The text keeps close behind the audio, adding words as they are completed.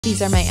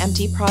These are my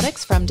empty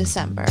products from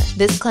December.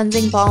 This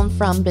cleansing balm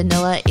from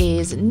Dyalla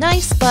is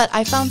nice, but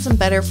I found some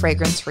better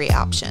fragrance-free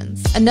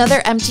options.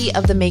 Another empty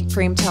of the Make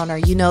Cream Toner.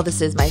 You know this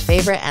is my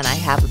favorite and I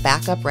have a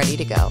backup ready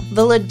to go.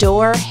 The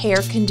L'Adore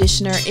hair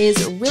conditioner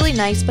is really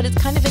nice, but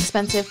it's kind of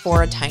expensive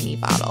for a tiny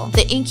bottle.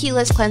 The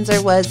Inky-less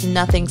cleanser was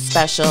nothing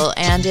special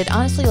and it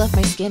honestly left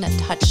my skin a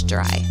touch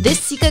dry. This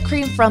Cica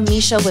cream from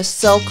Missha was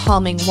so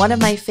calming, one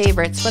of my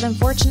favorites, but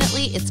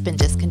unfortunately it's been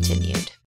discontinued.